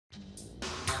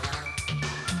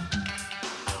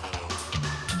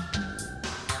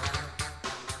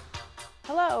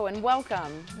Hello and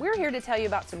welcome. We're here to tell you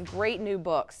about some great new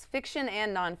books, fiction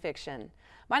and nonfiction.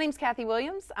 My name's Kathy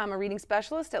Williams. I'm a reading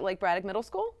specialist at Lake Braddock Middle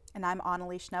School. And I'm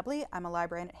Annalee Schnebele. I'm a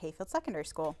librarian at Hayfield Secondary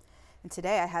School. And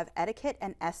today I have Etiquette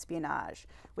and Espionage,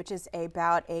 which is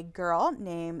about a girl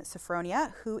named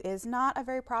Sophronia who is not a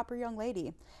very proper young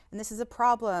lady. And this is a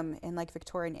problem in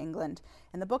Victorian England.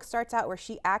 And the book starts out where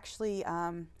she actually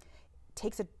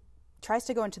tries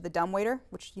to go into the dumbwaiter,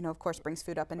 which, of course, brings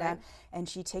food up and down. And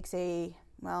she takes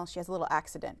she has a little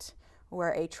accident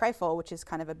where a trifle, which is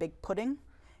kind of a big pudding,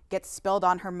 gets spilled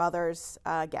on her mother's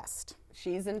guest.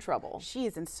 She's in trouble. She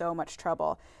is in so much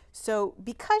trouble. So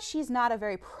because she's not a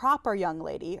very proper young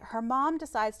lady, her mom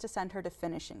decides to send her to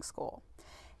finishing school.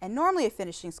 And normally a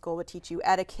finishing school would teach you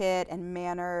etiquette and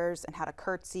manners and how to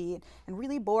curtsy and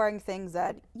really boring things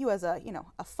that you as a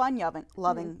fun,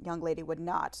 loving young lady would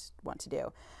not want to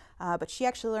do. But she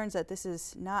actually learns that this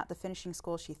is not the finishing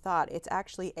school she thought. It's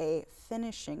actually a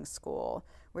finishing school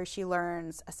where she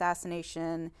learns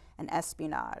assassination and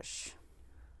espionage.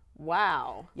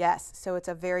 Wow. Yes, so it's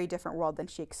a very different world than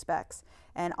she expects.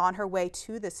 And on her way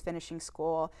to this finishing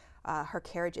school, her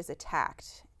carriage is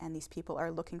attacked, and these people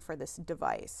are looking for this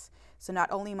device. So not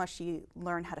only must she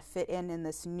learn how to fit in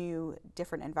this new,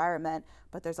 different environment,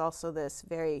 but there's also this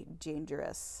very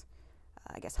dangerous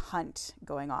hunt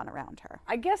going on around her.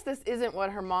 I guess this isn't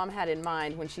what her mom had in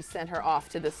mind when she sent her off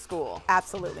to this school.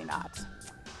 Absolutely not.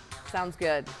 Sounds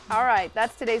good. All right,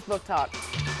 that's today's book talk.